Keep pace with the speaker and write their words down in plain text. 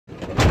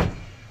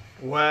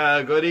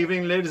Well, good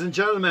evening, ladies and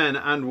gentlemen,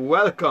 and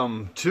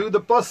welcome to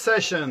the Bus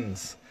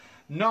Sessions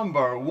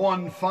number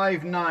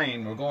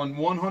 159. We're going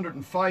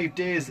 105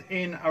 days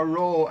in a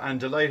row, and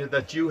delighted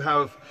that you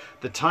have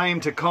the time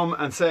to come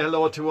and say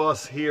hello to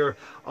us here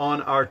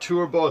on our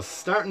tour bus.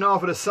 Starting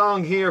off with a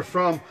song here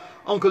from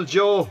Uncle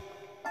Joe,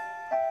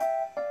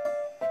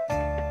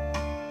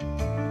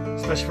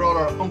 especially for all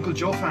our Uncle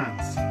Joe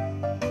fans.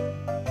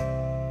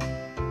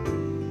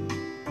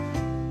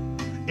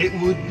 It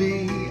would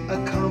be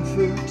a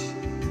comfort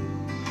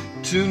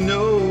to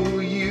know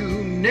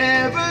you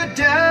never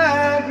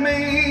doubt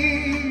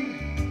me,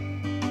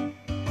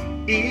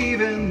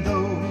 even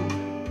though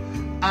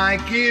I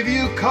give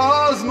you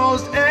cause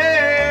most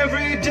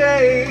every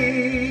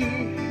day.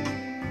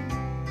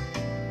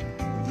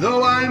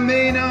 Though I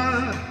may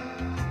not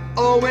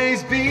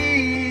always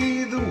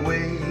be the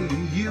way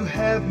you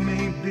have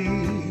me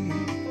be,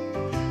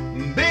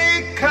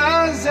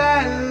 because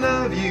I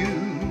love you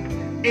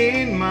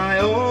in my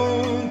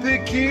own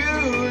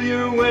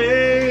peculiar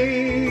way.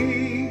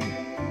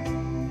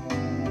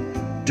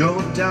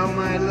 Don't doubt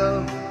my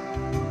love,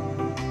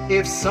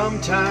 if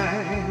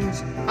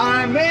sometimes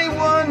I may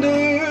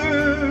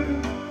wonder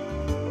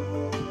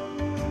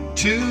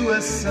to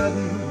a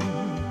sudden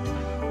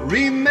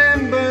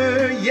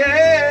remember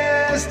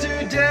yesterday.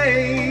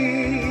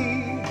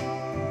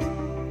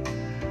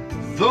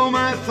 Though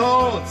my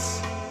thoughts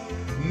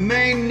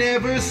may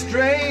never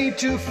stray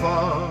too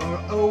far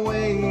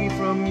away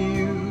from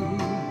you,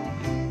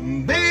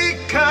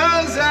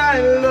 because I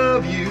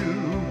love you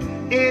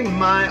in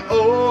my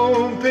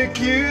own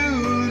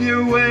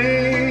peculiar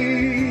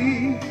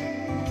way.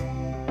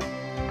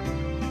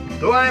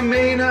 Though I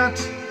may not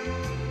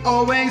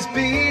always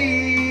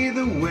be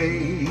the way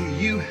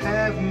you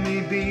have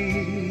me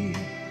be,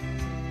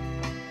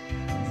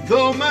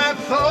 though my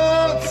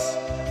thoughts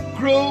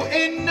grow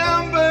in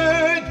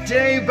number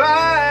day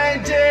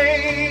by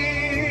day,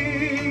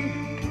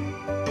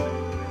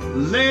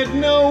 let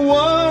no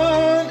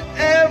one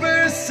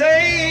ever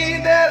say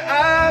that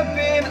I've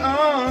been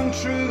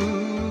untrue,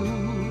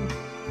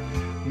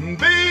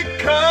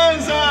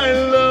 because I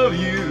love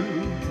you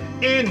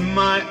in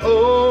my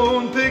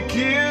own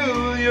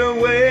peculiar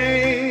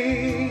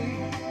way.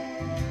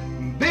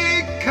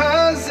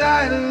 Because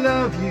I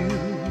love you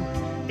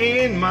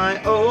in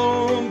my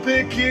own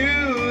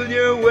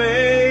peculiar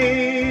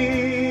way.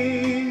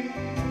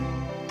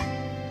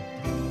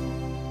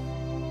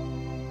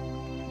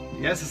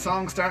 Yes, a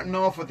song starting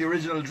off with the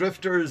original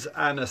Drifters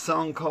and a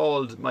song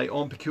called My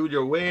Own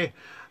Peculiar Way.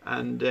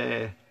 And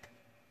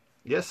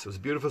yes, it was a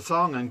beautiful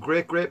song and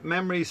great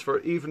memories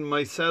for even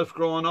myself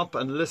growing up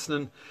and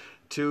listening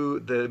to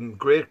the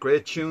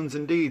great tunes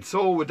indeed.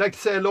 So we'd like to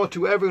say hello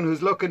to everyone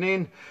who's looking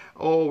in.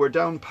 Oh, we're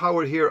down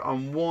power here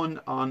on one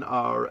on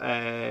our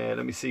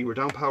let me see, we're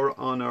down power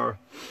on our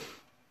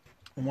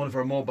one of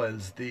our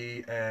mobiles,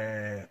 the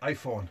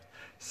iPhone.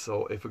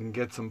 So if we can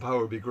get some power,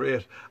 it'd be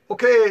great.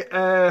 Okay,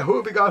 who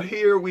have we got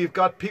here? We've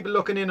got people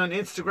looking in on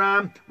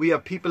Instagram. We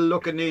have people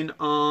looking in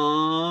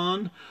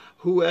on...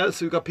 Who else?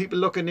 We've got people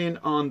looking in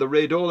on the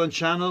Ray Dolan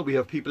channel. We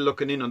have people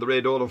looking in on the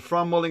Ray Dolan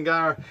from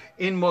Mullingar,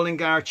 in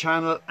Mullingar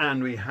channel.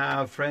 And we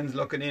have friends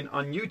looking in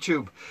on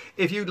YouTube.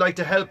 If you'd like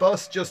to help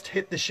us, just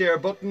hit the share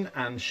button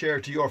and share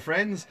to your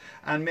friends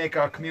and make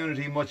our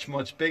community much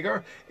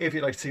bigger. If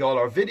you'd like to see all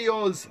our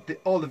videos,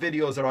 all the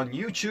videos are on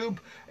YouTube.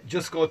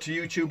 Just go to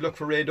YouTube, look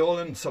for Ray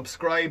Dolan,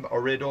 subscribe,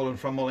 or Ray Dolan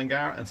from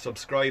Mullingar, and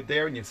subscribe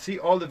there, and you'll see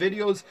all the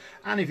videos.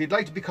 And if you'd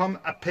like to become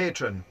a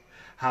patron,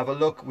 have a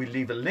look. We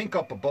leave a link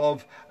up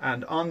above,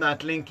 and on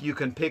that link you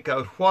can pick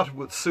out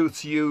what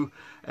suits you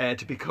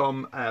to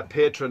become a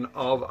patron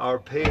of our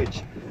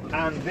page.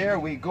 And there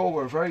we go.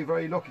 We're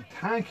very lucky.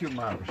 Thank you,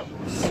 Margaret.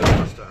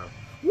 Superstar.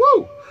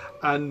 Woo!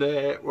 And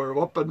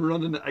we're up and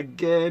running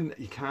again.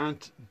 You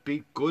can't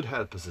beat good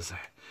help, as I say.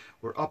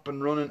 We're up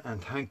and running,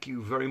 and thank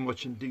you very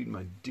much indeed,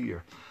 my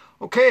dear.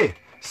 Okay,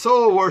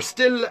 so we're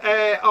still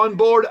on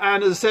board,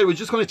 and as I said, we're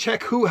just going to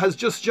check who has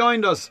just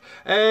joined us.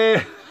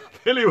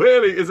 Billy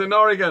Whaley is in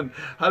Oregon.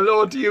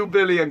 Hello to you,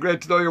 Billy, and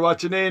great to know you're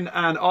watching in.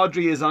 And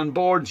Audrey is on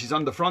board. She's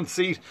on the front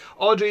seat.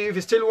 Audrey, if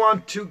you still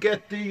want to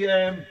get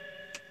the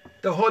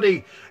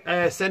hoodie,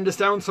 send us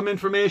down some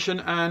information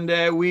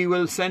and we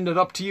will send it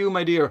up to you,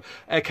 my dear.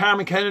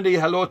 Carmen Kennedy,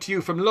 hello to you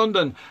from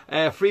London.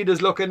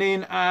 Frida's looking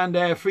in, and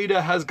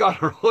Frida has got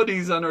her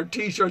hoodies and her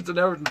t-shirts and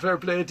everything. Fair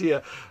play to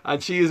you.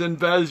 And she is in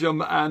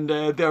Belgium, and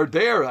they're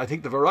there. I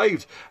think they've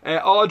arrived.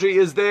 Audrey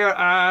is there.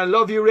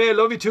 Love you, Ray.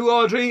 Love you too,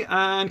 Audrey.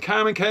 And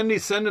Carmen Kennedy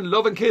sending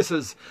love and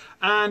kisses.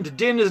 And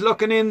Din is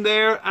looking in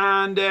there,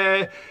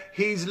 and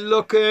he's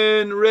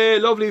looking, Ray,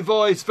 lovely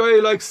voice,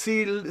 very like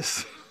Celine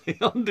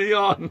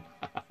Dion.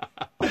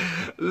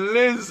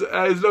 Liz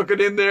is looking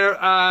in there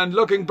and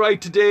looking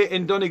bright today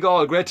in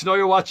Donegal. Great to know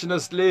you're watching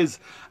us, Liz.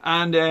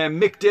 And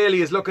Mick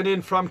Daly is looking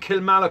in from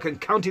Kilmallock in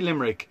County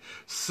Limerick.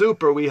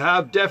 Super, we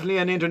have definitely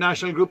an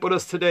international group with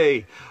us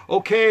today.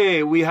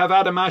 Okay, we have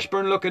Adam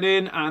Ashburn looking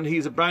in, and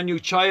he's a brand new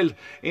child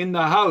in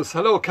the house.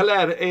 Hello,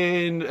 Colette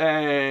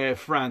in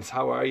France.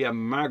 How are you?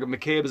 Margaret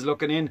McCabe is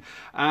looking in,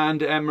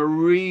 and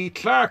Marie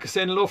Clark is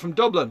saying hello from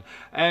Dublin.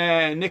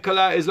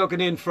 Nicola is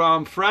looking in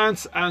from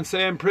France and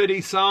saying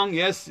pretty song.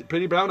 Yes,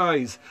 Pretty Brown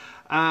Eyes.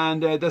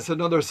 And that's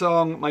another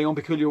song, My Own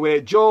Peculiar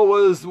Way. Joe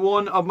was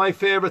one of my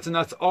favourites, and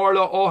that's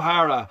Orla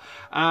O'Hara.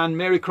 And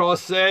Mary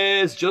Cross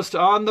says, just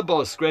on the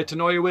bus. Great to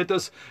know you're with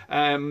us.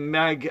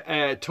 Meg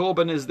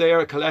Tobin is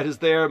there, Colette is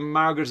there,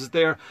 Margaret is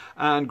there.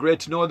 And great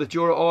to know that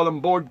you're all on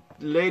board,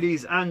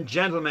 ladies and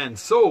gentlemen.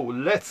 So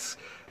let's,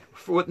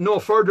 with no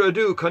further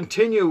ado,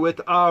 continue with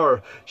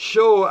our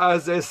show.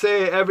 As they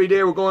say, every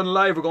day we're going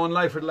live. We're going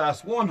live for the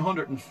last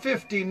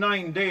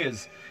 159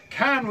 days.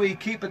 Can we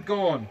keep it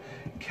going?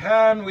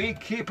 Can we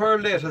keep her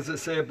lit, as I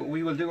say? But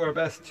we will do our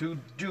best to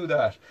do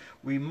that.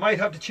 We might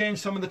have to change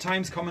some of the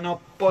times coming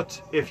up, but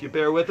if you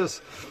bear with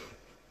us,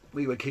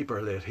 we will keep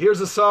her lit.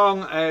 Here's a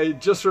song,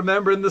 Just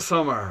Remembering the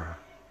Summer.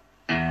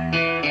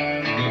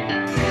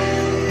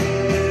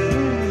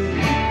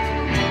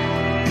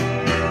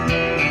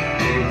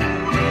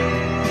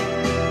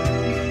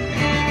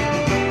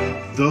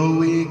 Though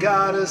we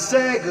gotta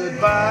say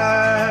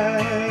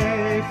goodbye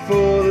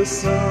for the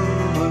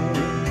summer,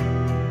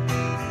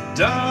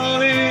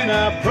 darling,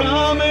 I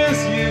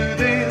promise you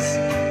this,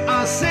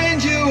 I'll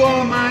send you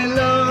all my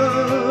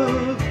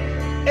love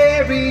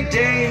every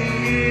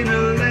day in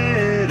a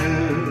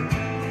letter,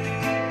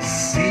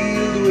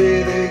 sealed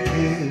with a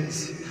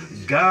kiss.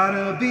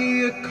 Gotta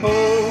be a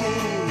cold,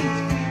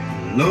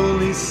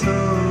 lonely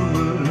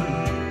summer,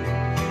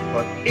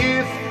 but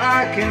if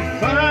I can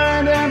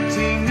find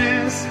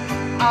emptiness,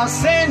 I'll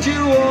send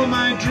you all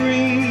my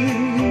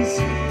dreams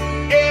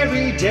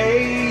every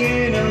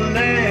day in a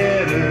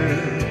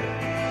letter,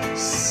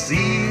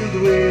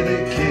 sealed with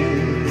a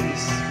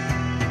kiss.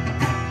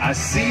 I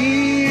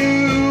see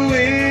you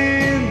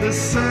in the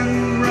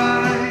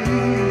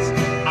sunrise,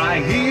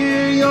 I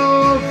hear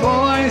your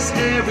voice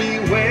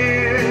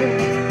everywhere,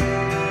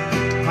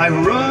 I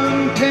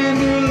run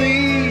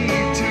tenderly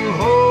to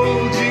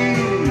hold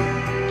you,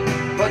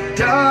 but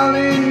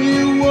darling,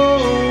 you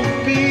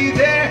won't be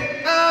there.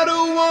 I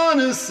don't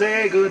wanna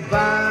say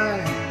goodbye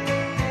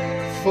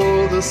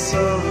for the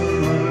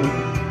summer,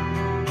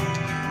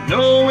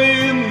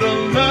 knowing the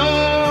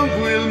love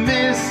we'll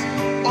miss.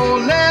 Oh,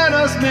 let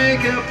us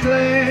make a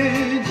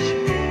pledge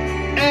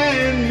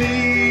and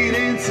meet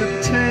in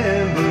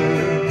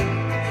September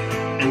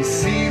and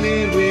seal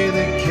it with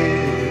a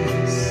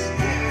kiss.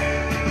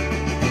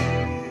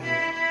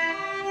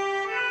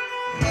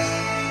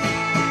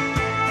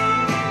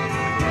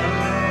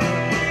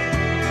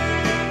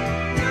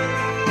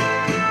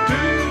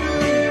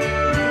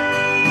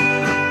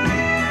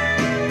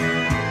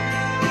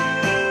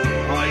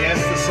 Oh yes,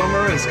 the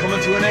summer is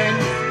coming to an end.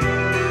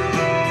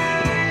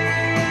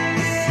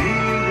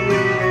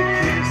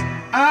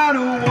 I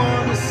don't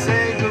want to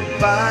say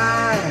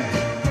goodbye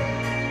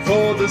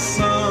for the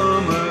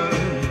summer,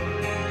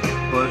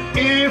 but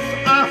if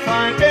I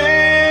find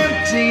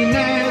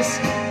emptiness,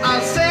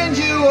 I'll send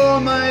you all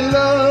my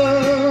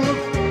love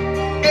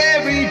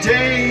every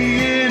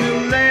day in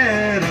a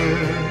letter,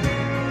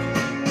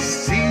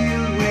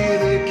 sealed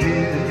with a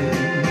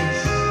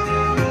kiss,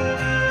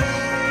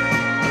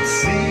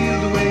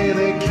 sealed with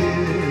a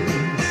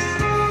kiss,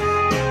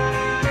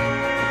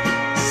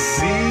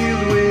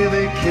 sealed with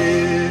a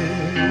kiss.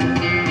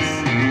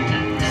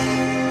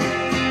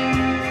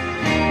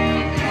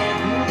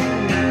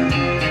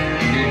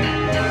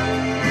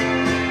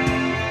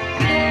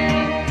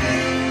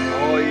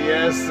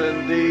 Yes,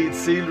 indeed,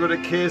 sealed with a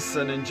kiss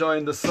and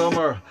enjoying the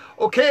summer.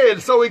 Okay,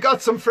 so we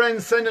got some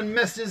friends sending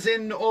messages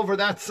in over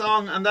that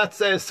song, and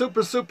that's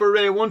Super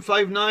Ray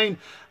 159,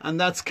 and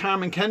that's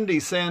Carmen Kennedy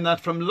saying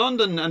that from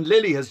London, and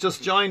Lily has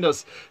just joined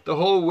us the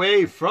whole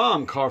way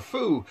from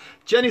Corfu.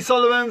 Jenny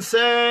Sullivan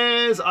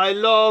says, I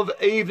love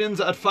evenings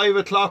at 5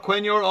 o'clock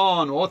when you're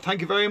on. Oh,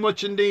 thank you very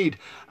much indeed.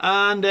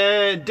 And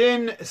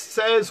Din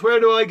says, where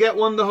do I get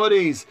one of the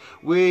hoodies?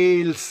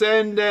 We'll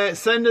send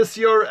us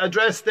your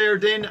address there,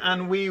 Din,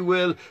 and we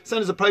will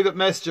send us a private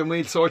message and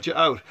we'll sort you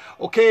out.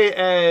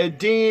 Okay,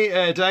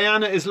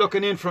 Diana is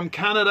looking in from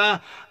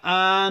Canada,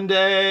 and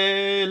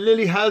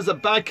Lily has a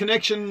bad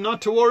connection.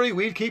 Not to worry,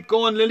 we'll keep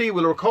going, Lily.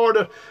 We'll record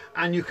it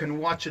and you can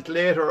watch it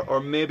later, or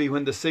maybe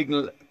when the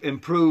signal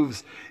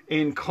improves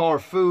in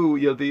Corfu,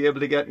 you'll be able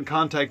to get in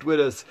contact with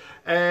us.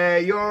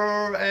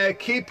 You're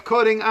keep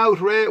cutting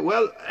out, Ray.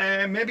 Well,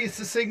 maybe it's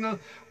the signal.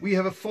 We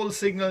have a full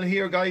signal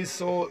here, guys,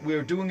 so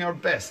we're doing our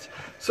best.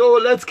 So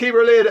let's keep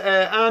her lid.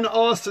 Anne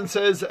Austin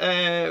says,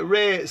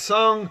 Ray,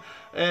 song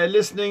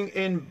listening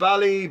in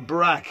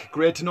Ballybrack.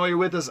 Great to know you're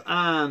with us,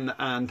 Anne,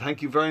 and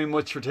thank you very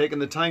much for taking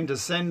the time to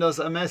send us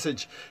a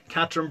message.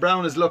 Catherine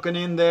Brown is looking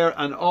in there,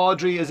 and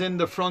Audrey is in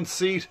the front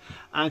seat,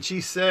 and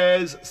she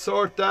says,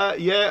 sorta,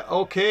 yeah,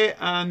 okay.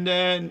 And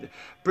then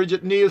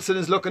Bridget Nielsen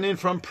is looking in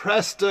from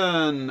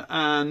Preston,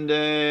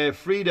 and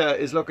Frida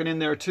is looking in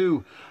there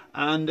too.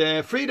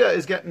 And Frida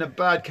is getting a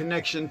bad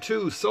connection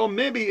too, so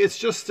maybe it's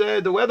just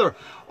the weather.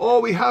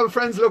 Oh, we have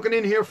friends looking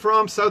in here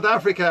from South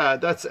Africa.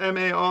 That's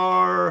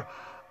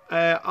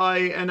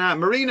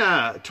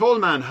Marina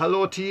Tolman,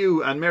 hello to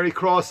you. And Mary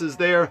Cross is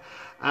there,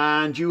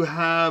 and you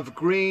have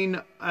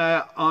green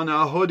on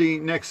a hoodie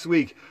next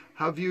week.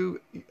 Have you,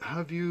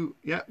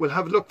 yeah, we'll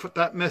have a look for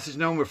that message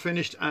now when we're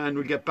finished, and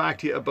we'll get back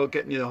to you about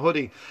getting you the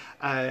hoodie.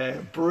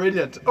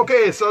 Brilliant.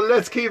 Okay, so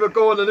let's keep it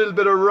going. A little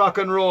bit of rock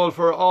and roll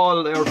for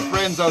all our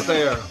friends out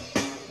there.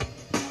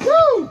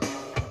 Woo!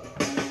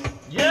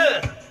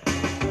 Yeah!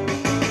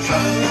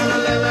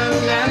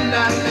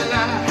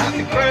 Tra-la-la-la-la-la-la-la,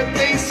 happy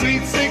birthday,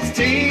 sweet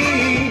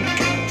 16.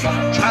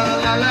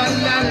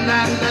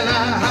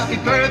 Tra-la-la-la-la-la-la, happy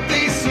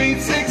birthday,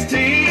 sweet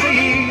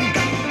 16.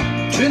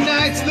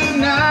 Tonight's the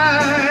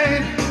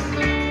night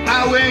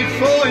I wait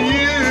for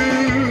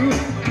you,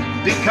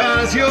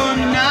 because you're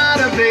not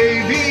a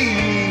baby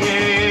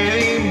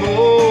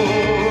anymore.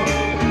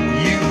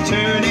 You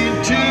turn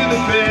into the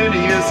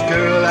prettiest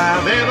girl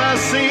I've ever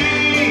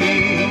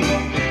seen.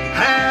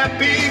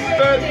 Happy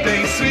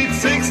birthday, sweet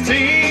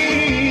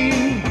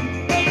 16.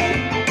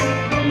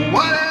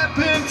 What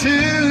happened to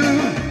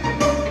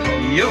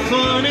your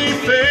funny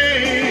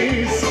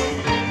face,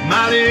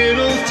 my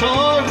little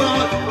toy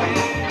boat,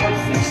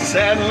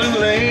 saddle and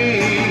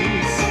lace?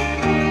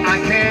 I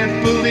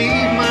can't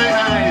believe my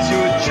eyes,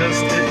 you're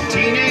just a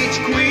teenage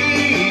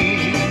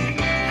queen.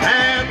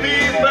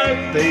 Happy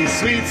birthday,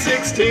 sweet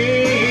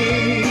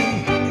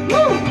 16.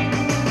 Woo!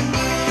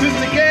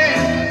 Twist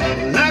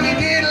again, like we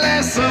did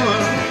last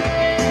summer.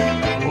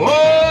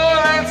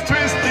 Oh, let's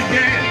twist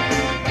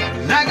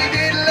again, like we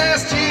did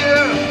last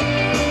year.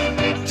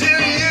 Do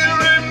you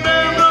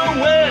remember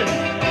when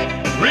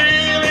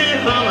really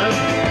humming?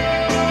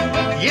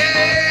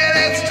 Yeah,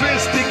 let's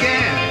twist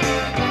again.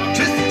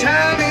 Twist the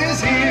time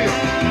is here.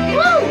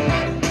 Woo!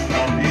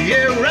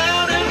 Yeah,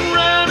 round and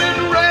round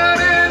and round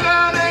and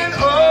round and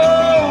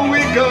oh, we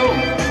go.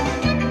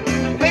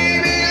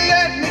 Baby,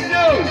 let me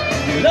know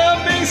you love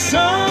me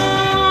so.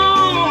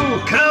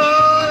 Come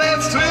on,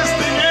 let's twist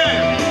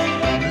again,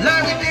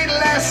 like we did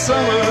last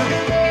summer.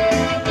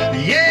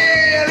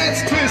 Yeah,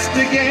 let's twist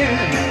again.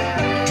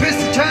 Twist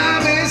the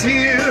time is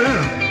here.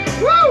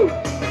 Woo!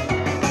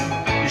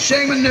 You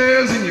shake my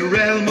nerves and you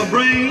rattle my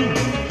brain.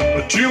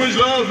 But too much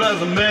love, as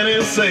the man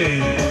is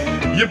saying.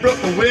 You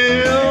broke my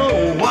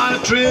will, what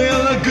a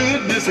trail of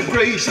goodness and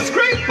gracious,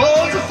 great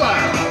balls of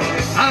fire.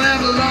 I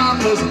laughed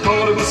along cause I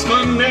thought it was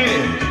fun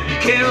day. You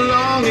came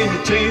along and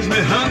you changed me,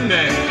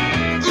 honey.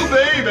 Ooh,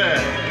 baby,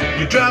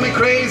 you drive me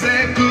crazy,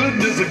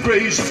 goodness and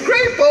gracious,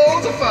 great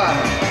balls of fire.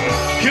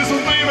 Kiss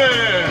me,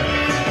 baby.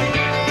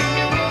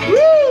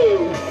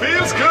 Woo,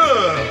 feels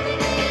good.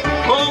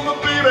 Hold me,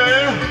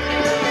 baby.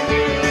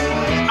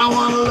 I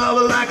wanna love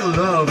her like a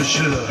lover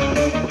should.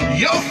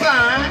 You're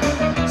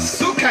fine,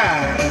 so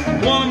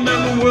kind. Wanna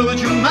know the world that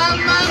you're mine.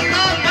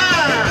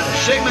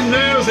 Shake my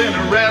nerves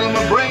and rattle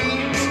my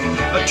brains.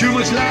 Too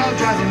much love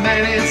drives a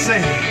man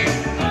insane.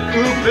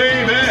 Ooh,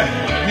 baby,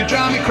 you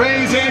drive me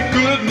crazy.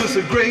 Goodness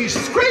and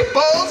gracious, great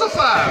balls of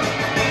fire.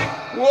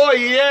 Whoa,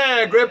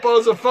 yeah, great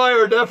balls of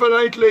fire,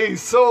 definitely.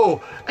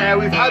 So,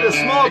 we've had a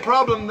small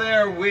problem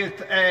there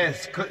with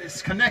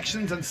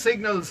connections and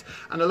signals,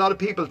 and a lot of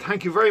people,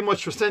 thank you very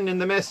much for sending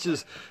the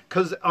messages,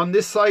 because on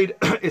this side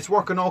it's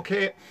working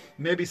okay.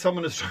 Maybe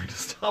someone is trying to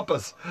stop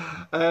us,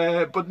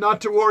 but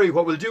not to worry.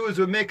 What we'll do is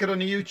we'll make it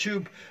on a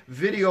YouTube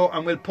video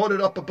and we'll put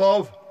it up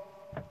above,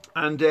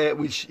 and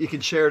you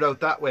can share it out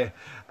that way.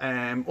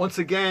 Once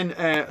again,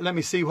 let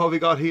me see what we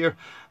got here.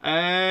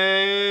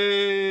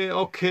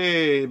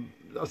 Okay,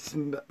 that's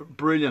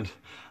brilliant.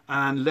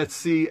 And let's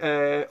see,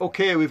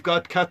 okay, we've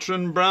got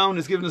Catherine Brown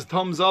is giving us a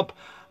thumbs up.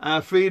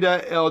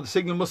 Frida, the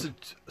signal must have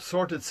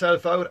sorted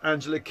itself out.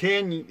 Angela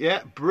Kane,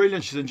 yeah,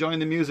 brilliant, she's enjoying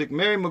the music.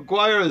 Mary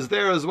Maguire is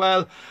there as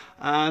well.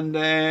 And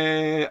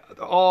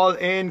all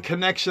in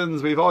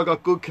connections, we've all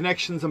got good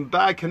connections and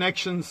bad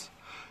connections.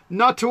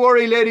 Not to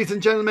worry, ladies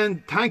and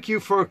gentlemen, thank you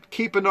for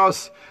keeping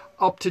us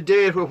up to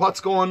date with what's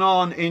going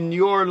on in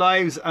your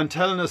lives and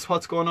telling us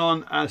what's going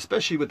on,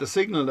 especially with the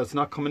signal that's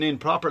not coming in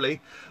properly.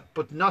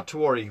 But not to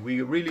worry,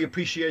 we really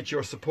appreciate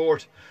your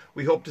support.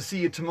 We hope to see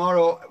you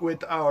tomorrow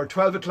with our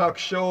 12 o'clock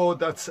show.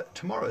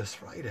 Tomorrow is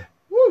Friday.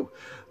 Woo!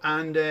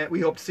 And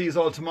we hope to see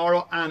you all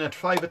tomorrow, and at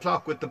 5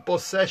 o'clock with the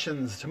bus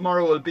sessions.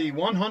 Tomorrow will be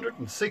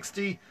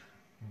 160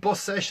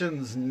 bus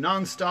sessions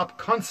non-stop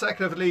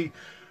consecutively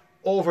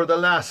over the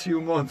last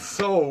few months.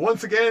 So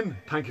once again,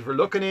 thank you for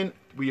looking in.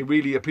 We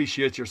really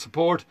appreciate your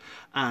support,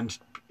 and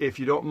if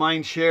you don't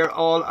mind, share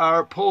all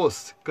our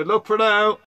posts. Good luck for now.